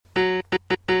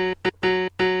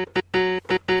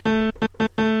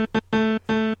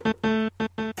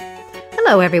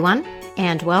Hello, everyone,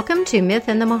 and welcome to Myth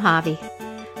in the Mojave.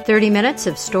 30 minutes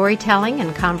of storytelling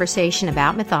and conversation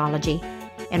about mythology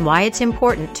and why it's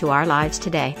important to our lives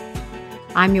today.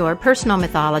 I'm your personal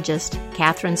mythologist,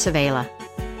 Catherine Savela.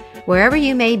 Wherever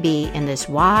you may be in this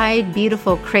wide,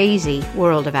 beautiful, crazy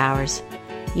world of ours,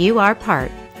 you are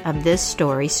part of this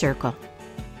story circle.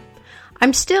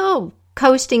 I'm still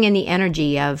coasting in the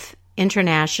energy of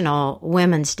International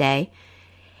Women's Day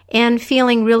and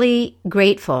feeling really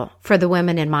grateful for the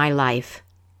women in my life,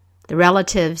 the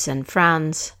relatives and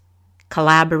friends,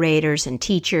 collaborators and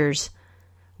teachers,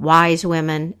 wise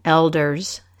women,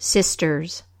 elders,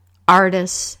 sisters,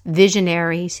 artists,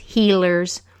 visionaries,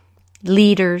 healers,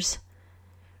 leaders,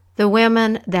 the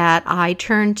women that I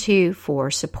turn to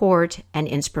for support and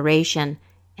inspiration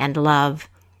and love,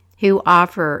 who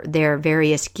offer their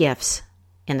various gifts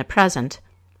in the present,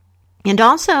 and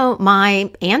also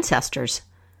my ancestors,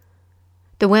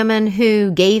 the women who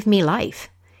gave me life,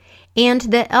 and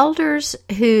the elders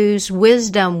whose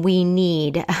wisdom we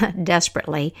need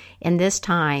desperately in this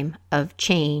time of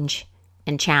change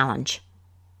and challenge.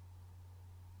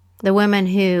 The women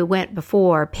who went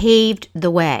before paved the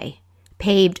way,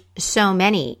 paved so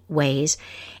many ways,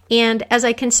 and as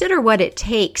I consider what it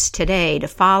takes today to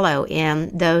follow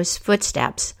in those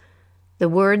footsteps, the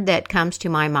word that comes to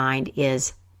my mind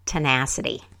is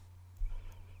tenacity.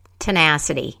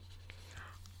 Tenacity.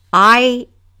 I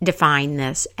define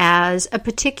this as a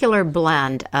particular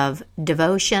blend of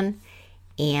devotion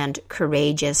and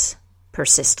courageous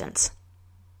persistence.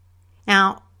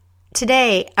 Now,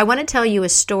 today I want to tell you a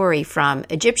story from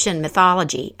Egyptian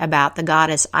mythology about the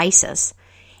goddess Isis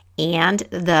and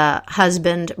the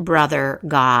husband-brother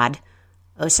god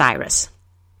Osiris.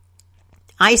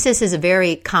 Isis is a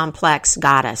very complex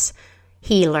goddess,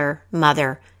 healer,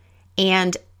 mother,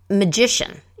 and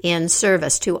magician in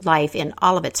service to life in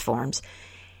all of its forms.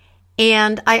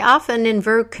 And I often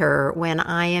invoke her when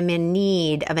I am in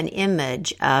need of an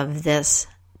image of this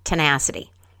tenacity.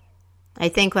 I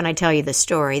think when I tell you the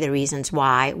story, the reasons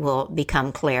why will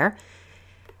become clear.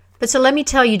 But so let me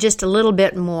tell you just a little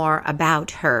bit more about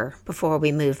her before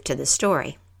we move to the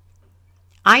story.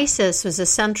 Isis was a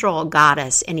central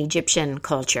goddess in Egyptian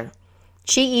culture.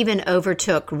 She even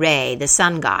overtook Re, the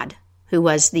sun god, who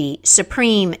was the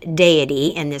supreme deity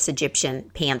in this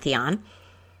Egyptian pantheon.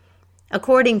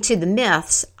 According to the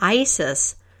myths,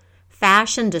 Isis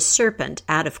fashioned a serpent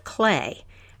out of clay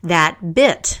that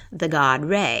bit the god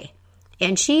Re,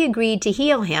 and she agreed to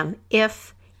heal him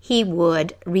if he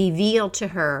would reveal to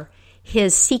her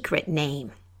his secret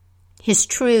name, his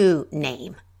true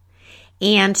name.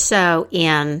 And so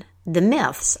in the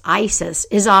myths, Isis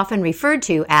is often referred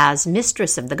to as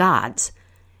Mistress of the Gods,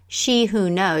 she who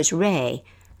knows Re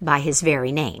by his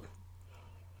very name.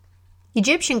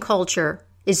 Egyptian culture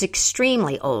is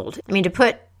extremely old. I mean, to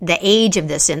put the age of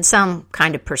this in some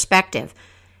kind of perspective,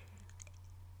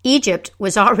 Egypt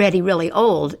was already really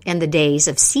old in the days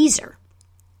of Caesar.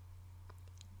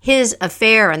 His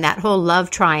affair and that whole love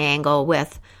triangle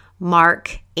with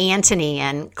Mark Antony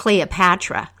and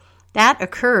Cleopatra, that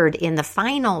occurred in the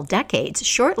final decades,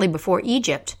 shortly before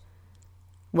Egypt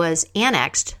was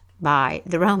annexed by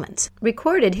the Romans.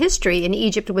 Recorded history in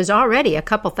Egypt was already a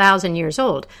couple thousand years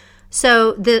old,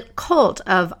 so the cult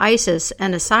of Isis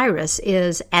and Osiris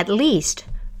is at least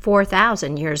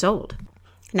 4,000 years old.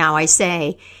 Now I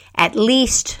say at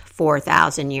least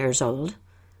 4,000 years old.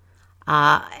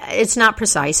 It's not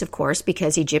precise, of course,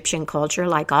 because Egyptian culture,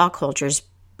 like all cultures,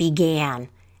 began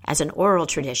as an oral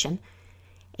tradition,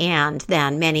 and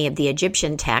then many of the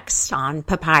Egyptian texts on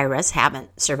papyrus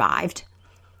haven't survived.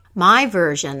 My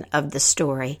version of the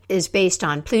story is based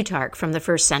on Plutarch from the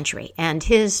 1st century, and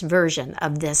his version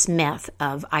of this myth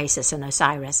of Isis and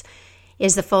Osiris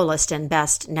is the fullest and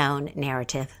best known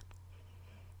narrative.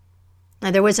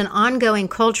 Now, there was an ongoing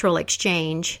cultural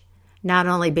exchange not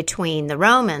only between the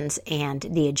Romans and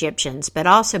the Egyptians, but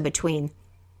also between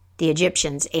the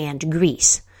Egyptians and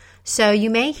Greece. So you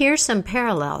may hear some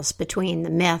parallels between the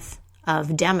myth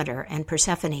of Demeter and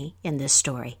Persephone in this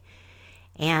story.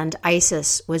 And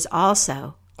Isis was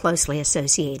also closely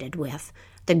associated with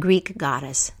the Greek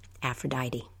goddess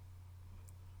Aphrodite.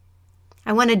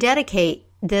 I want to dedicate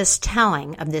this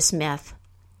telling of this myth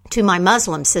to my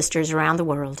Muslim sisters around the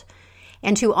world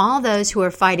and to all those who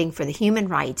are fighting for the human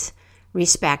rights,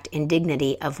 respect, and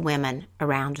dignity of women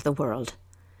around the world.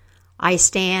 I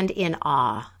stand in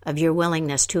awe of your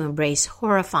willingness to embrace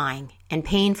horrifying and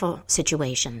painful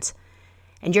situations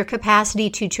and your capacity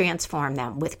to transform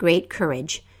them with great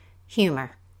courage,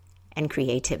 humor, and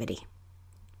creativity.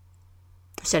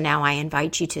 So now I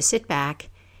invite you to sit back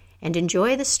and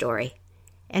enjoy the story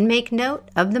and make note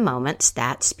of the moments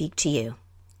that speak to you.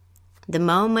 The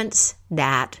moments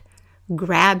that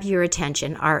grab your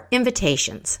attention are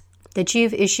invitations that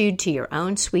you've issued to your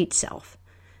own sweet self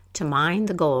to mine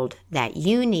the gold that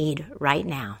you need right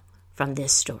now from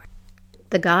this story.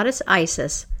 The goddess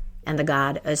Isis and the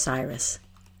god Osiris.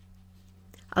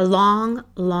 A long,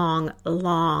 long,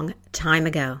 long time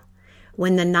ago,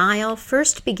 when the Nile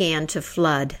first began to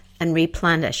flood and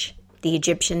replenish the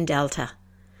Egyptian delta,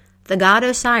 the god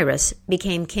Osiris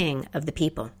became king of the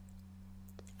people.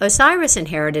 Osiris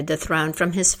inherited the throne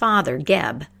from his father,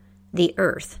 Geb, the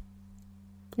earth.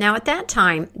 Now, at that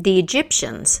time, the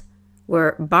Egyptians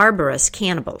were barbarous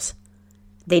cannibals.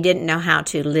 They didn't know how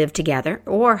to live together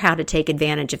or how to take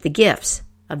advantage of the gifts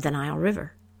of the Nile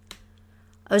River.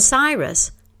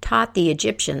 Osiris taught the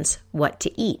Egyptians what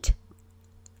to eat.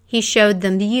 He showed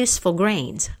them the useful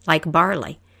grains, like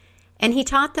barley, and he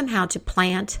taught them how to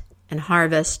plant and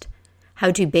harvest,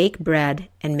 how to bake bread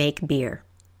and make beer.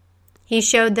 He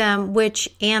showed them which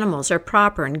animals are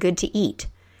proper and good to eat,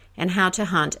 and how to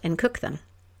hunt and cook them.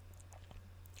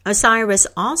 Osiris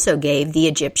also gave the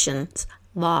Egyptians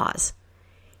laws.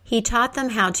 He taught them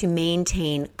how to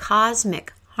maintain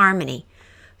cosmic harmony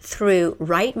through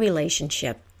right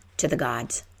relationship to the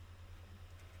gods.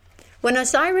 When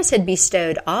Osiris had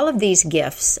bestowed all of these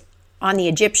gifts on the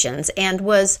Egyptians and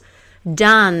was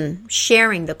done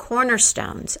sharing the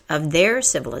cornerstones of their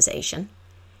civilization,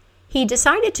 he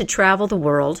decided to travel the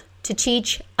world to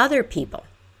teach other people.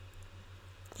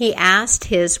 He asked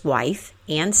his wife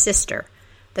and sister,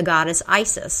 the goddess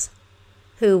Isis,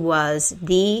 who was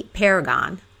the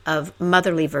paragon of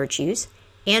motherly virtues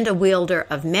and a wielder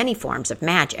of many forms of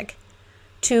magic,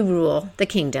 to rule the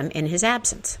kingdom in his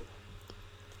absence.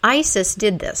 Isis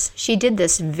did this. She did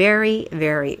this very,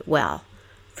 very well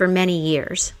for many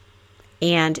years,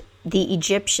 and the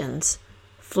Egyptians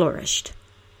flourished.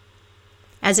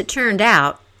 As it turned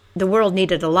out, the world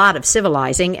needed a lot of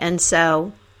civilizing, and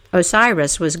so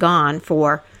Osiris was gone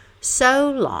for so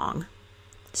long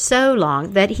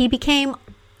that he became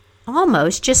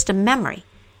almost just a memory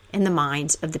in the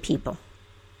minds of the people.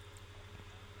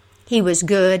 He was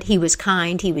good, he was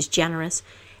kind, he was generous.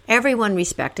 Everyone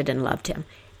respected and loved him.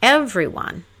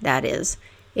 Everyone, that is,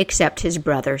 except his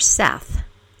brother Seth.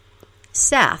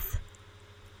 Seth,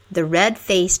 the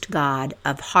red-faced god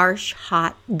of harsh,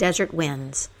 hot desert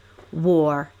winds,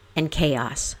 war, and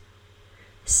chaos.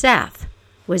 Seth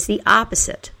was the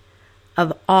opposite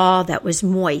of all that was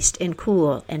moist and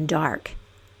cool and dark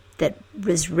that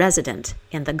was resident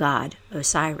in the god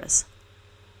Osiris.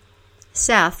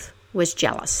 Seth was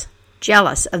jealous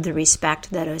of the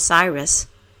respect that Osiris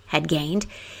had gained,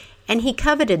 and he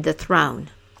coveted the throne,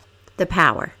 the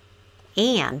power,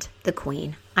 and the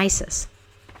queen Isis.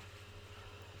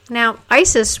 Now,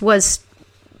 Isis was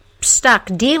stuck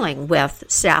dealing with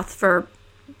Seth for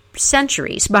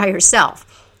centuries by herself,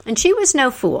 and she was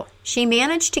no fool. She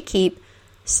managed to keep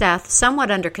Seth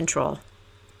somewhat under control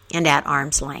and at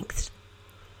arm's length.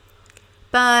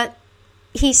 But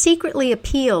he secretly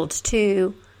appealed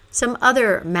to some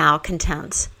other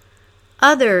malcontents,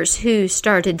 others who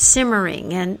started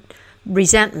simmering and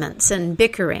resentments and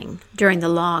bickering during the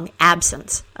long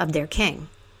absence of their king.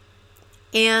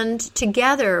 And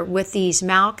together with these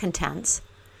malcontents,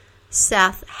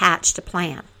 Seth hatched a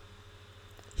plan.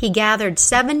 He gathered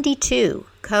 72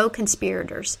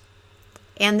 co-conspirators,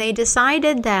 and they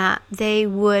decided that they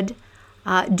would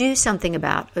do something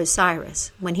about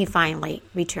Osiris when he finally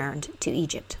returned to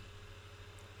Egypt,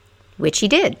 which he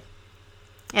did.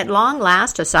 At long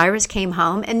last, Osiris came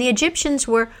home, and the Egyptians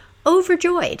were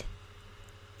overjoyed.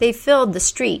 They filled the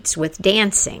streets with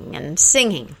dancing and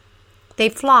singing. They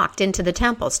flocked into the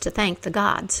temples to thank the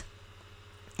gods.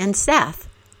 And Seth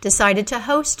decided to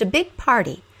host a big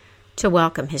party to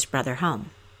welcome his brother home.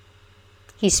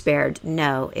 He spared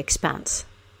no expense.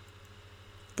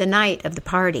 The night of the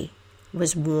party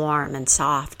was warm and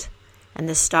soft, and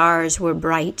the stars were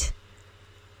bright.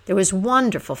 There was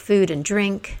wonderful food and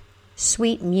drink,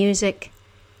 sweet music,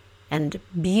 and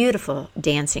beautiful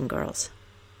dancing girls.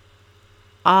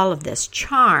 All of this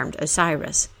charmed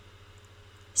Osiris.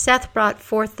 Seth brought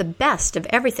forth the best of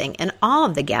everything, and all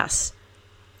of the guests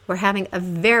were having a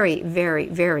very, very,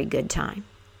 very good time.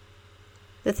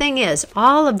 The thing is,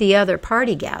 all of the other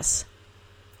party guests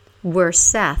were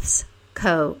Seth's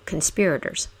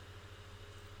co-conspirators.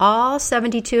 All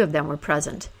 72 of them were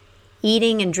present,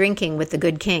 eating and drinking with the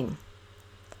good king,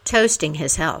 toasting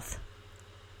his health.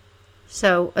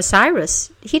 So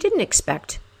Osiris, he didn't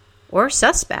expect or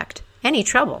suspect any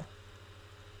trouble.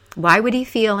 Why would he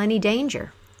feel any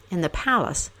danger in the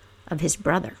palace of his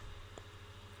brother?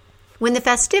 When the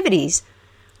festivities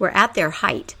were at their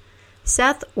height,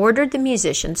 Seth ordered the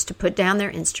musicians to put down their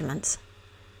instruments,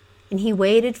 and he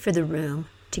waited for the room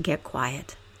to get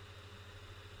quiet.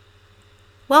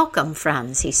 "Welcome,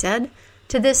 friends," he said,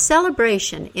 "to this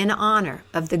celebration in honor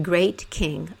of the great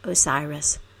King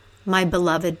Osiris, my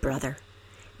beloved brother.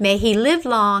 May he live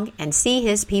long and see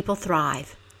his people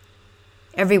thrive."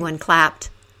 Everyone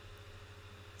clapped.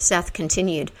 Seth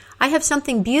continued, "I have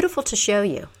something beautiful to show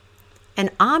you, an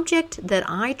object that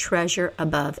I treasure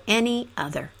above any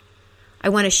other. I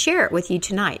want to share it with you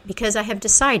tonight because I have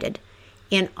decided,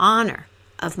 in honor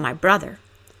of my brother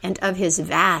and of his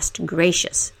vast,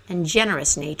 gracious, and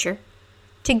generous nature,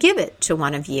 to give it to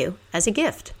one of you as a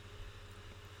gift."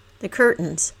 The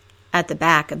curtains at the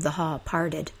back of the hall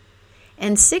parted,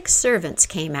 and 6 servants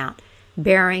came out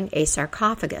bearing a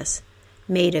sarcophagus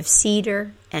made of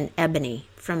cedar and ebony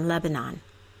from Lebanon.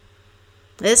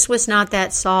 This was not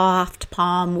that soft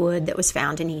palm wood that was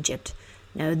found in Egypt.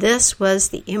 No, this was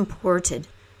the imported,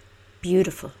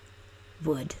 beautiful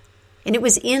wood, and it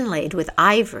was inlaid with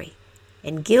ivory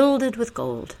and gilded with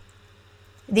gold.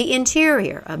 The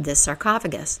interior of this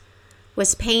sarcophagus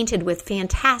was painted with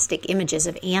fantastic images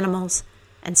of animals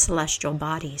and celestial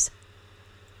bodies.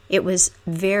 It was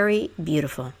very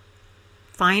beautiful,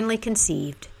 finely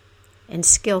conceived, and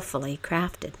skillfully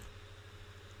crafted.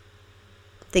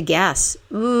 The guests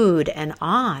oohed and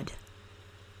awed.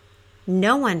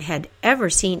 No one had ever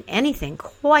seen anything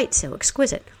quite so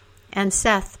exquisite, and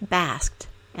Seth basked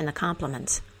in the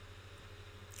compliments.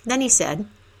 Then he said,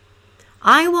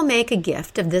 "I will make a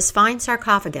gift of this fine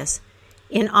sarcophagus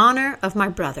in honor of my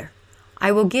brother.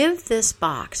 I will give this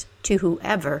box to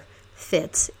whoever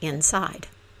fits inside."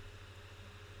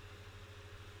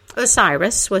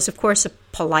 Osiris was, of course, a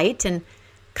polite and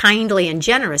kindly and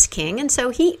generous king, and so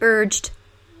he urged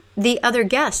the other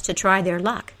guests to try their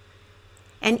luck.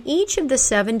 And each of the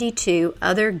 72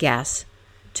 other guests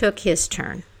took his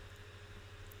turn.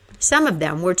 Some of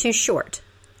them were too short,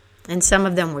 and some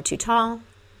of them were too tall.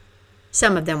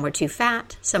 Some of them were too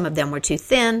fat. Some of them were too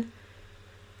thin.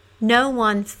 No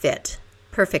one fit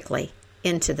perfectly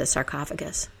into the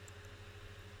sarcophagus.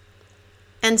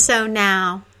 And so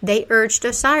now they urged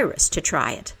Osiris to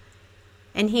try it,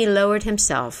 and he lowered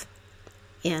himself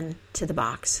into the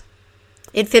box.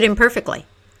 It fit him perfectly.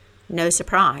 No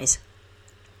surprise,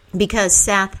 because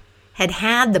Seth had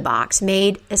had the box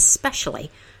made especially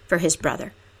for his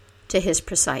brother to his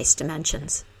precise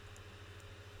dimensions.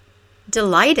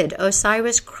 Delighted,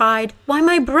 Osiris cried, "Why,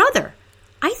 my brother,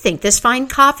 I think this fine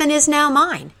coffin is now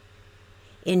mine."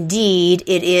 "Indeed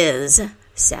it is,"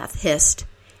 Seth hissed.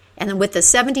 And with the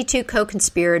 72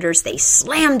 co-conspirators, they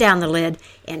slammed down the lid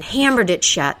and hammered it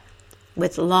shut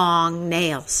with long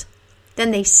nails.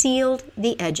 Then they sealed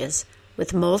the edges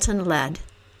with molten lead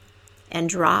and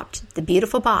dropped the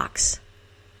beautiful box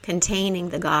containing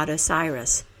the god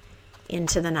Osiris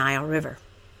into the Nile River.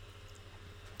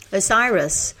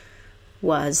 Osiris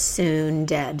was soon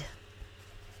dead,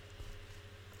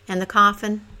 and the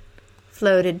coffin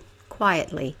floated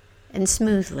quietly and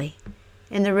smoothly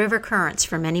in the river currents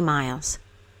for many miles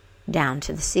down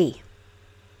to the sea.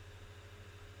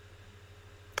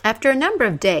 After a number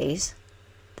of days,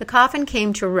 the coffin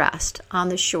came to rest on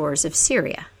the shores of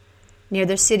Syria, near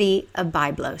the city of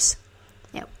Byblos,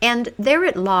 and there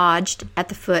it lodged at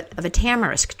the foot of a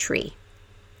tamarisk tree,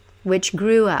 which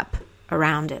grew up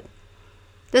around it.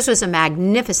 This was a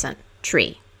magnificent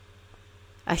tree,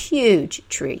 a huge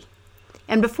tree,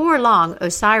 and before long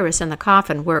Osiris and the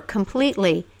coffin were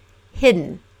completely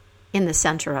hidden in the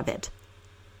center of it.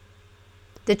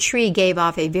 The tree gave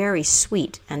off a very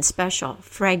sweet and special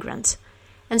fragrance,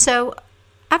 and so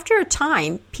after a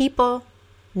time people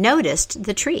noticed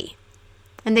the tree,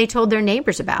 and they told their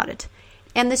neighbors about it,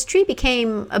 and this tree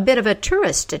became a bit of a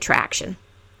tourist attraction.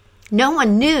 No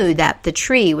one knew that the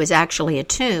tree was actually a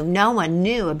tomb. No one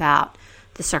knew about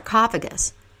the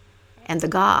sarcophagus and the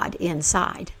god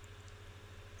inside.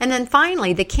 And then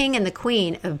finally, the king and the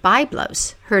queen of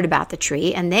Byblos heard about the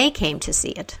tree, and they came to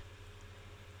see it.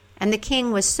 And the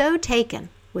king was so taken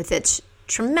with its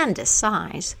tremendous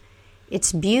size,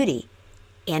 its beauty,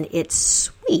 and its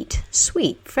sweet,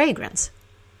 sweet fragrance,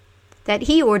 that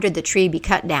he ordered the tree be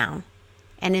cut down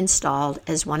and installed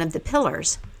as one of the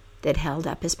pillars that held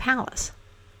up his palace.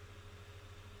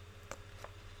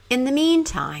 In the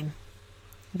meantime,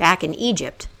 back in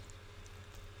Egypt,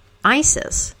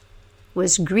 Isis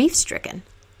was grief-stricken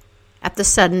at the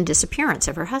sudden disappearance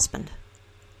of her husband.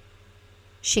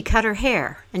 She cut her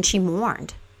hair and she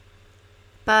mourned.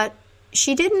 But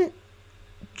she didn't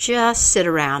just sit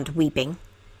around weeping.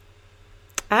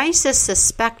 Isis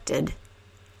suspected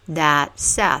that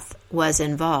Seth was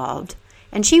involved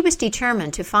and she was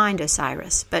determined to find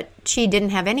Osiris, but she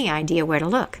didn't have any idea where to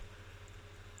look.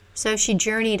 So she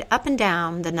journeyed up and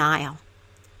down the Nile,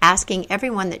 asking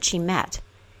everyone that she met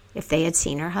if they had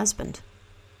seen her husband.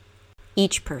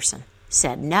 Each person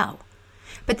said no.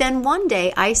 But then one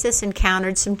day Isis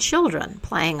encountered some children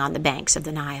playing on the banks of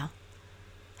the Nile.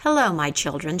 "Hello, my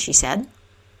children," she said.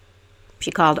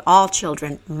 She called all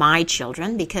children my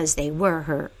children because they were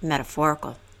her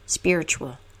metaphorical,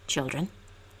 spiritual children.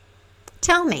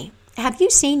 "Tell me, have you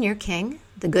seen your king,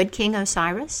 the good King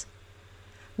Osiris?"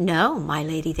 "No, my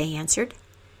lady," they answered,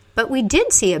 "but we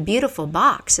did see a beautiful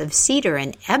box of cedar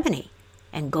and ebony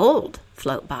and gold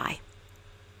float by."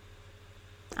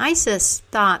 Isis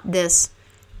thought this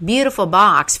beautiful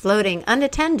box floating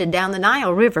unattended down the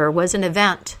Nile River was an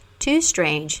event too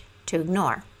strange to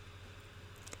ignore.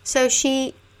 So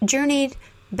she journeyed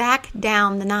back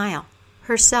down the Nile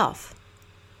herself,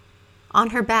 on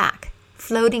her back,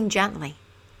 floating gently,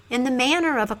 in the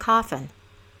manner of a coffin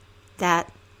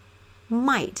that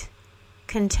might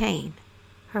contain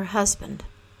her husband,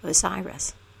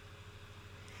 Osiris.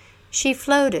 She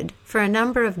floated for a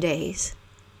number of days,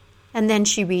 and then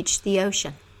she reached the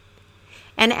ocean.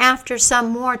 And after some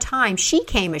more time, she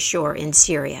came ashore in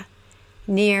Syria,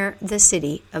 near the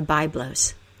city of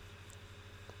Byblos.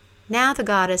 Now the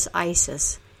goddess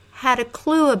Isis had a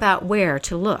clue about where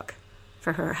to look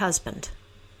for her husband.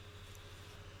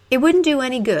 It wouldn't do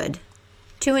any good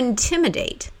to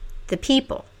intimidate the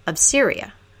people of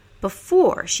Syria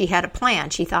before she had a plan,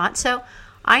 she thought, so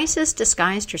Isis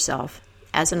disguised herself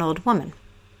as an old woman,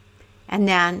 and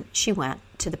then she went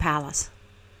to the palace.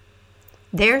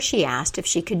 There she asked if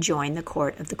she could join the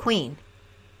court of the queen.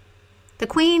 The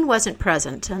queen wasn't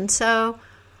present, and so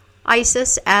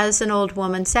Isis, as an old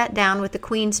woman, sat down with the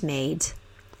queen's maids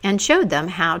and showed them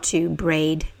how to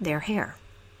braid their hair.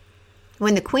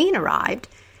 When the queen arrived,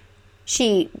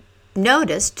 she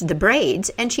noticed the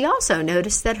braids, and she also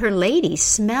noticed that her lady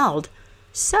smelled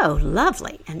so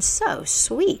lovely and so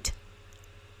sweet.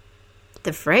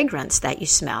 "The fragrance that you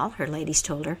smell," her ladies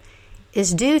told her,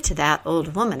 "is due to that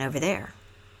old woman over there."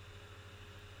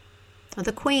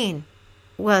 The queen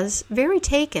was very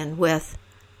taken with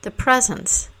the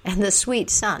presence and the sweet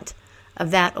scent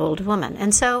of that old woman,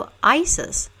 and so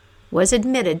Isis was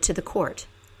admitted to the court.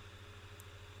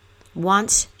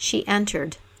 Once she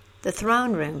entered the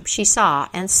throne room, she saw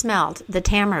and smelled the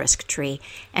tamarisk tree,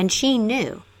 and she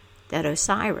knew that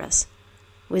Osiris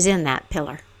was in that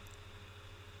pillar.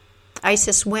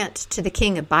 Isis went to the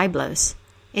king of Byblos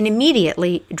and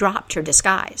immediately dropped her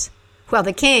disguise. Well,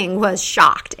 the king was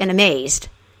shocked and amazed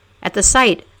at the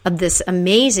sight of this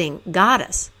amazing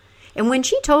goddess. And when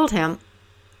she told him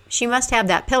she must have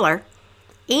that pillar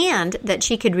and that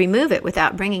she could remove it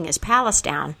without bringing his palace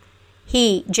down,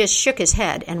 he just shook his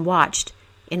head and watched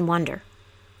in wonder.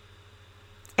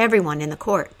 Everyone in the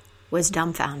court was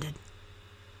dumbfounded.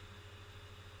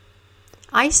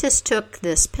 Isis took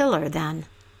this pillar then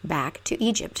back to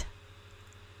Egypt.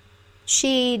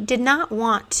 She did not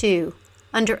want to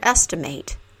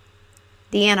underestimate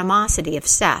the animosity of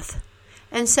Seth,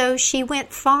 and so she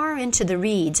went far into the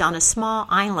reeds on a small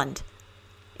island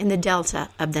in the delta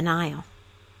of the Nile.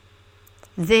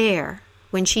 There,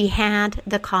 when she had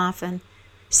the coffin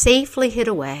safely hid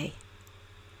away,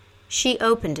 she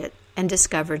opened it and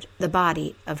discovered the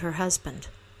body of her husband.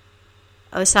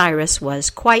 Osiris was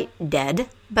quite dead,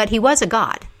 but he was a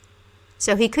god,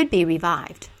 so he could be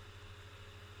revived.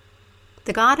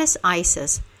 The goddess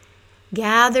Isis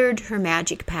gathered her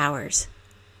magic powers.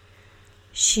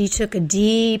 She took a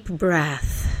deep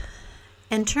breath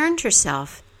and turned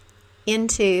herself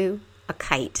into a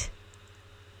kite.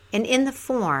 And in the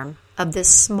form of this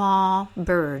small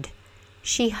bird,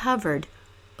 she hovered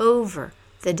over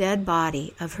the dead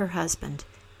body of her husband,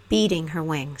 beating her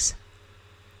wings.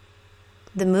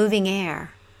 The moving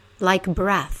air, like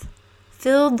breath,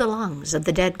 filled the lungs of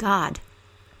the dead god,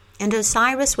 and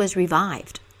Osiris was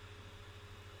revived.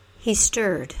 He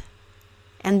stirred,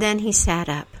 and then he sat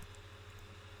up.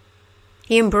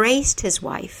 He embraced his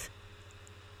wife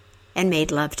and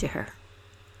made love to her.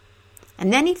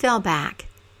 And then he fell back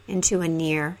into a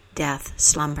near-death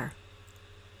slumber.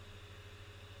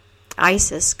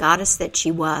 Isis, goddess that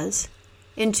she was,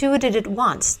 intuited at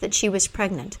once that she was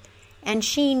pregnant, and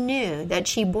she knew that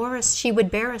she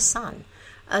would bear a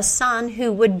son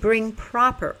who would bring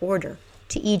proper order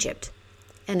to Egypt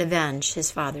and avenge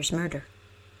his father's murder.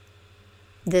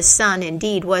 This son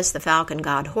indeed was the falcon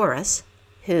god Horus,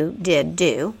 who did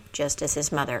do just as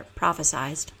his mother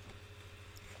prophesied.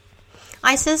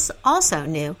 Isis also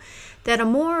knew that a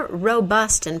more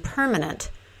robust and permanent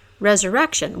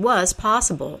resurrection was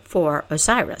possible for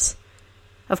Osiris.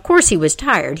 Of course he was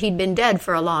tired. He'd been dead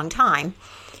for a long time.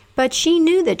 But she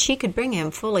knew that she could bring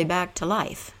him fully back to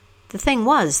life. The thing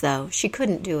was, though, she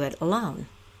couldn't do it alone.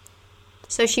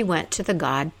 So she went to the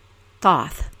god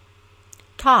Thoth.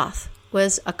 Thoth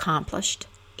was accomplished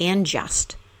and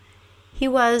just. He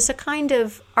was a kind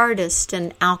of artist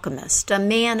and alchemist, a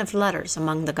man of letters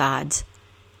among the gods.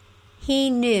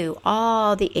 He knew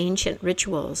all the ancient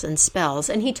rituals and spells,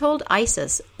 and he told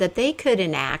Isis that they could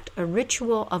enact a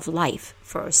ritual of life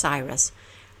for Osiris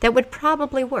that would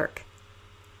probably work.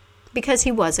 Because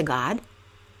he was a god,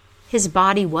 his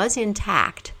body was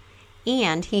intact,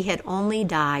 and he had only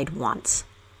died once.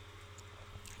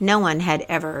 No one had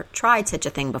ever tried such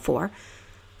a thing before,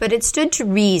 but it stood to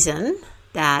reason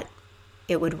that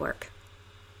it would work.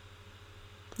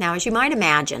 Now, as you might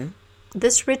imagine,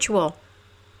 this ritual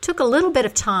took a little bit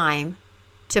of time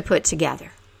to put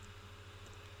together.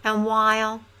 And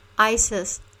while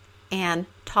Isis and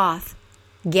Thoth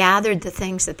gathered the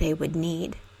things that they would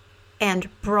need and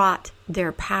brought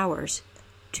their powers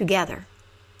together,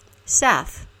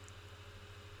 Seth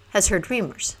has heard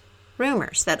rumors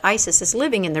that Isis is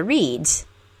living in the reeds.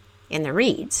 In the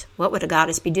reeds? What would a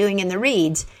goddess be doing in the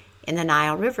reeds in the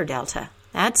Nile River Delta?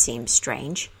 That seems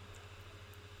strange.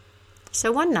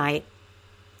 So one night,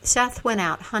 Seth went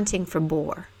out hunting for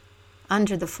boar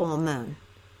under the full moon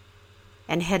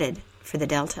and headed for the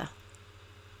delta.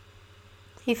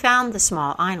 He found the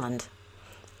small island,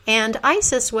 and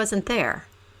Isis wasn't there,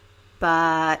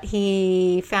 but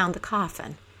he found the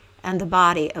coffin and the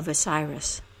body of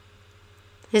Osiris.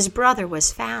 His brother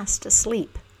was fast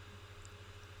asleep.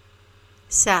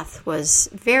 Seth was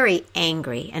very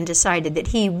angry and decided that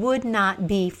he would not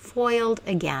be foiled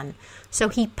again, so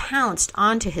he pounced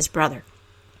onto his brother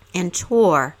and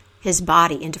tore his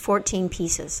body into 14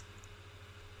 pieces.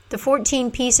 The 14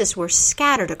 pieces were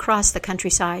scattered across the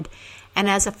countryside, and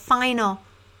as a final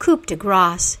coup de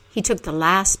grace, he took the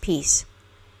last piece,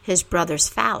 his brother's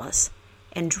phallus,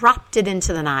 and dropped it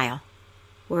into the Nile,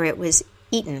 where it was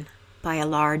eaten by a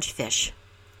large fish.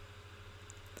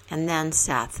 And then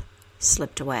Seth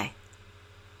slipped away.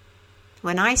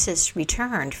 When Isis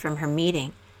returned from her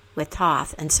meeting with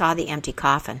Thoth and saw the empty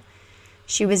coffin,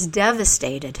 she was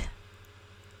devastated.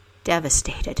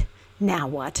 Devastated. Now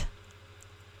what?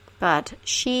 But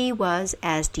she was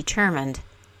as determined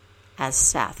as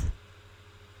Seth.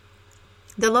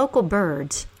 The local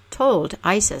birds told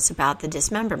Isis about the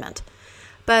dismemberment,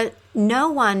 but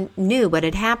no one knew what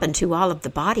had happened to all of the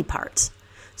body parts.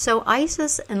 So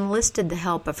Isis enlisted the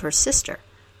help of her sister,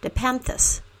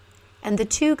 Nepenthes, and the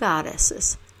two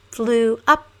goddesses flew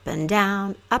up and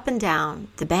down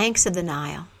the banks of the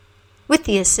Nile with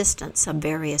the assistance of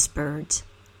various birds,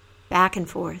 back and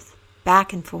forth,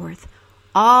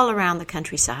 all around the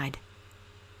countryside.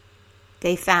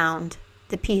 They found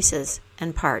the pieces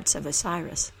and parts of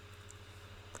Osiris.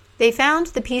 They found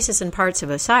the pieces and parts of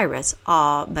Osiris,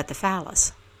 all but the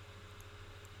phallus.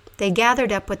 They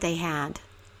gathered up what they had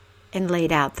and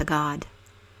laid out the god.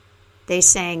 They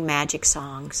sang magic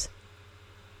songs,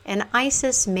 and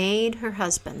Isis made her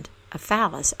husband a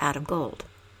phallus out of gold.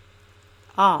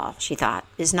 All, she thought,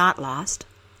 is not lost.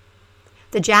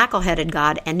 The jackal-headed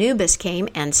god Anubis came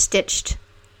and stitched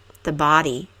the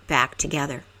body back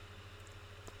together.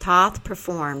 Thoth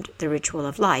performed the ritual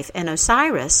of life, and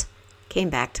Osiris came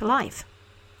back to life.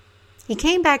 He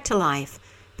came back to life,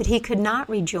 but he could not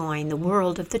rejoin the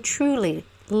world of the truly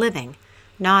living,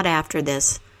 not after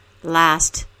this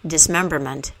last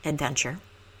dismemberment adventure.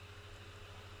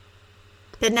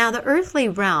 But now the earthly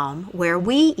realm where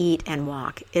we eat and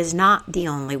walk is not the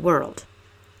only world.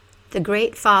 The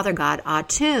great father god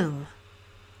Atum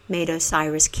made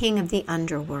Osiris king of the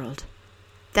underworld,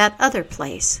 that other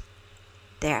place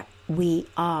that we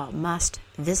all must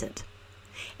visit.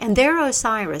 And there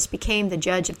Osiris became the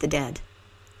judge of the dead.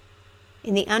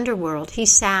 In the underworld, he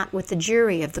sat with the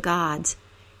jury of the gods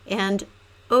and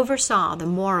oversaw the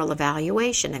moral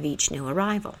evaluation of each new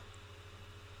arrival.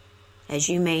 As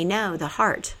you may know, the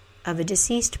heart of a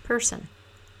deceased person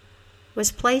was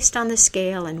placed on the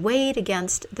scale and weighed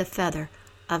against the feather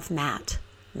of Mat,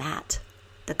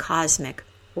 the cosmic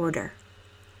order,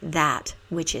 that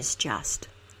which is just.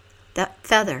 That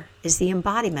feather is the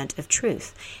embodiment of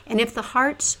truth, and if the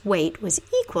heart's weight was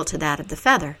equal to that of the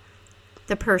feather,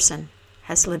 the person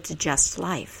has lived a just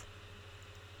life.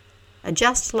 A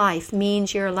just life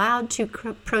means you're allowed to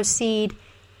proceed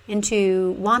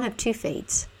into one of two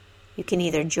fates. You can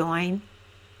either join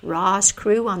Ra's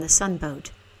crew on the sunboat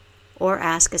or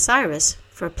ask Osiris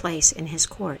for a place in his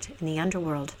court in the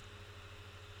underworld.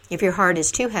 If your heart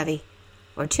is too heavy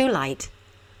or too light,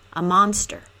 a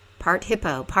monster, part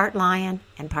hippo, part lion,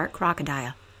 and part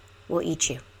crocodile, will eat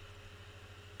you.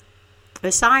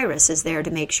 Osiris is there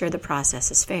to make sure the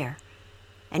process is fair,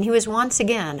 and he was once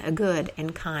again a good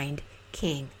and kind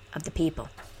king of the people.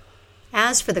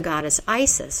 As for the goddess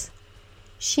Isis,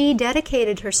 she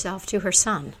dedicated herself to her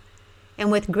son,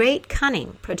 and with great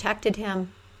cunning protected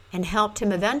him and helped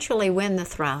him eventually win the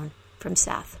throne from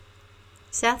Seth.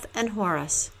 Seth and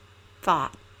Horus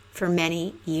fought for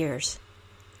many years,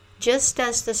 just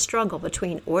as the struggle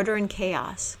between order and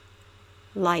chaos,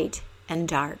 light and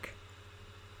dark,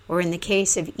 or in the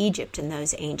case of Egypt in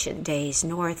those ancient days,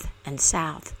 north and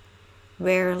south,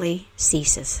 rarely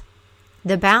ceases.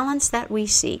 The balance that we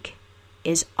seek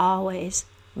is always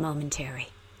momentary.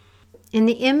 In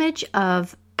the image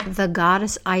of the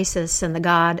goddess Isis and the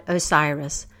god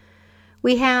Osiris,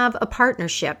 we have a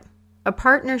partnership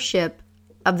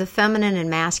of the feminine and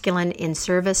masculine in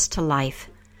service to life,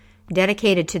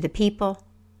 dedicated to the people,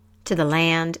 to the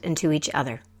land, and to each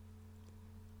other.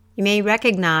 You may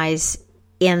recognize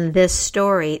in this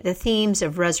story the themes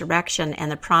of resurrection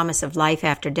and the promise of life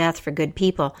after death for good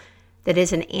people that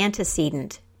is an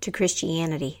antecedent to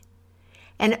Christianity.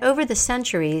 And over the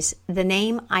centuries, the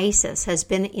name Isis has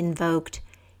been invoked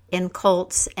in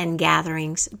cults and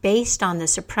gatherings based on the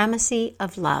supremacy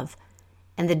of love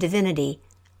and the divinity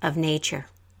of nature.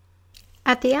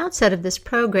 At the outset of this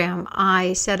program,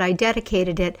 I said I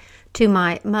dedicated it to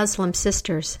my Muslim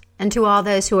sisters and to all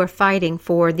those who are fighting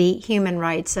for the human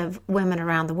rights of women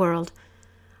around the world.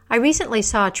 I recently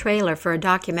saw a trailer for a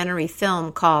documentary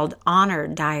film called Honor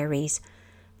Diaries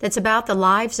that's about the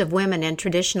lives of women in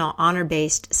traditional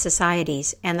honor-based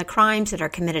societies and the crimes that are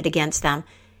committed against them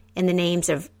in the names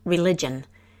of religion.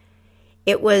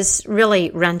 It was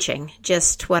really wrenching,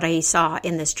 just what I saw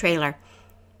in this trailer.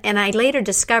 And I later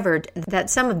discovered that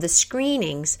some of the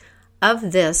screenings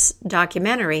of this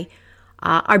documentary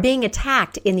are being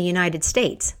attacked in the United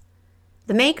States.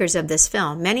 The makers of this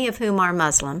film, many of whom are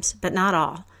Muslims, but not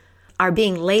all, are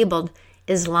being labeled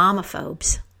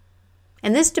Islamophobes.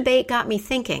 And this debate got me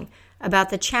thinking about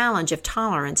the challenge of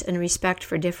tolerance and respect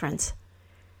for difference.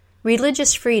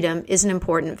 Religious freedom is an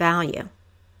important value.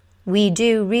 We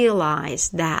do realize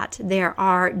that there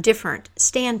are different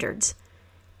standards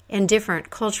and different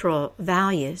cultural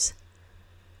values.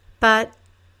 But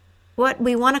what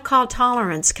we want to call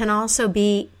tolerance can also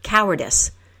be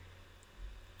cowardice.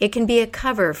 It can be a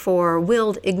cover for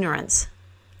willed ignorance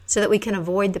so that we can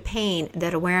avoid the pain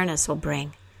that awareness will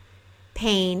bring,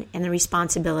 pain and the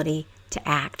responsibility to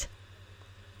act.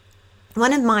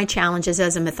 One of my challenges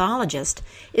as a mythologist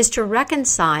is to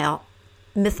reconcile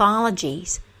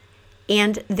mythologies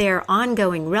and their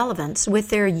ongoing relevance with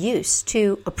their use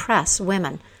to oppress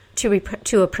women,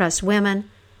 to oppress women,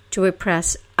 to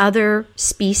oppress other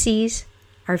species,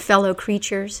 our fellow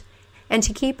creatures, and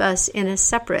to keep us in a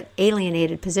separate,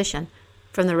 alienated position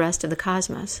from the rest of the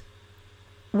cosmos.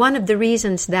 One of the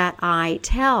reasons that I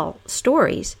tell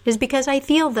stories is because I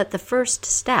feel that the first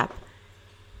step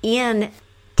in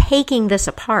taking this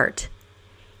apart,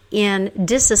 in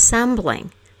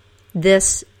disassembling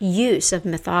this use of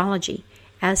mythology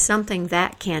as something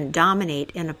that can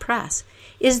dominate and oppress,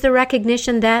 is the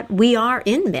recognition that we are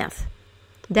in myth,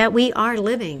 that we are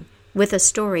living with a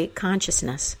story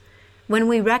consciousness. When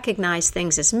we recognize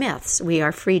things as myths, we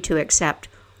are free to accept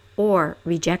or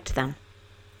reject them.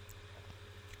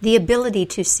 The ability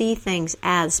to see things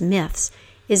as myths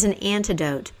is an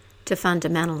antidote to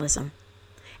fundamentalism.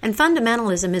 And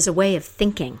fundamentalism is a way of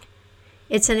thinking.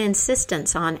 It's an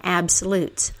insistence on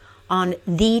absolutes, on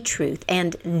the truth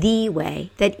and the way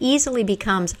that easily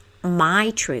becomes my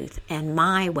truth and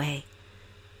my way.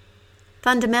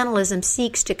 Fundamentalism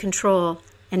seeks to control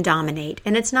and dominate,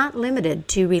 and it's not limited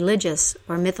to religious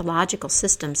or mythological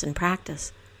systems and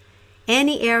practice.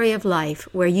 Any area of life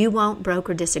where you won't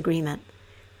broker disagreement,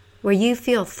 where you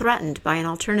feel threatened by an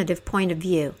alternative point of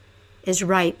view, is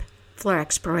ripe for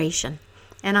exploration.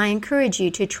 And I encourage you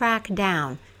to track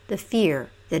down the fear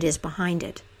that is behind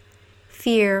it.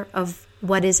 Fear of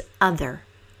what is other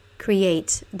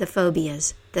creates the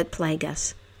phobias that plague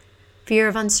us. Fear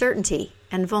of uncertainty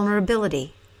and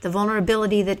vulnerability, the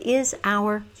vulnerability that is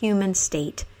our human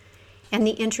state, and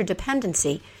the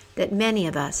interdependency that many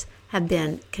of us have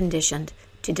been conditioned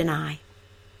to deny.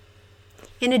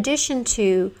 In addition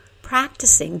to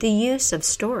practicing the use of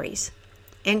stories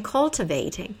and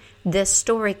cultivating this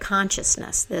story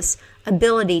consciousness, this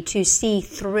ability to see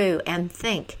through and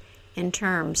think in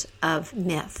terms of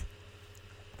myth,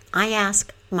 I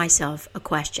ask myself a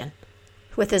question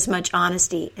with as much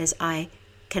honesty as I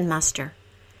can muster.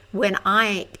 When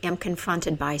I am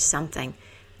confronted by something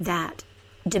that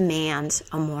demands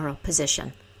a moral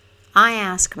position, I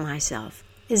ask myself,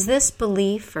 is this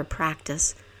belief or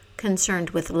practice concerned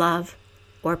with love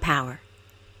or power?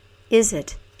 Is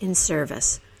it in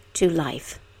service to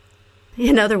life?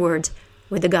 In other words,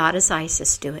 would the goddess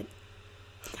Isis do it?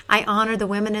 I honor the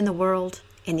women in the world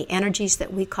and the energies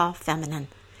that we call feminine,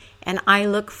 and I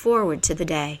look forward to the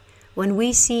day when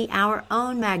we see our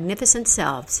own magnificent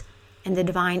selves in the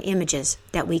divine images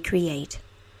that we create,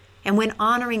 and when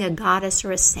honoring a goddess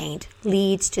or a saint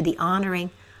leads to the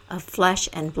honoring of flesh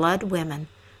and blood women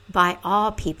by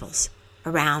all peoples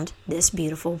around this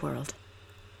beautiful world.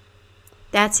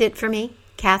 That's it for me,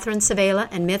 Catherine Savela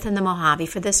and Myth in the Mojave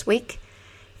for this week.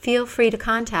 Feel free to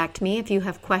contact me if you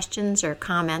have questions or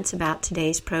comments about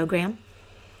today's program.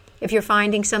 If you're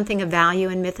finding something of value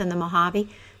in Myth in the Mojave,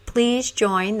 please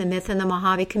join the Myth in the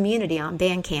Mojave community on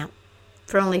Bandcamp.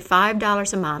 For only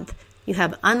 $5 a month, you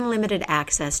have unlimited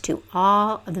access to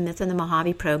all of the Myth in the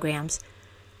Mojave programs,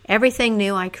 everything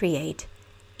new I create,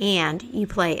 and you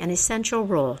play an essential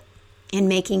role in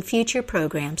making future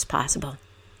programs possible.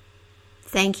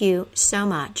 Thank you so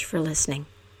much for listening.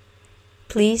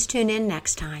 Please tune in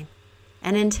next time,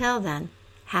 and until then,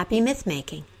 happy myth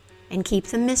making, and keep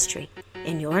the mystery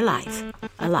in your life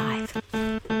alive.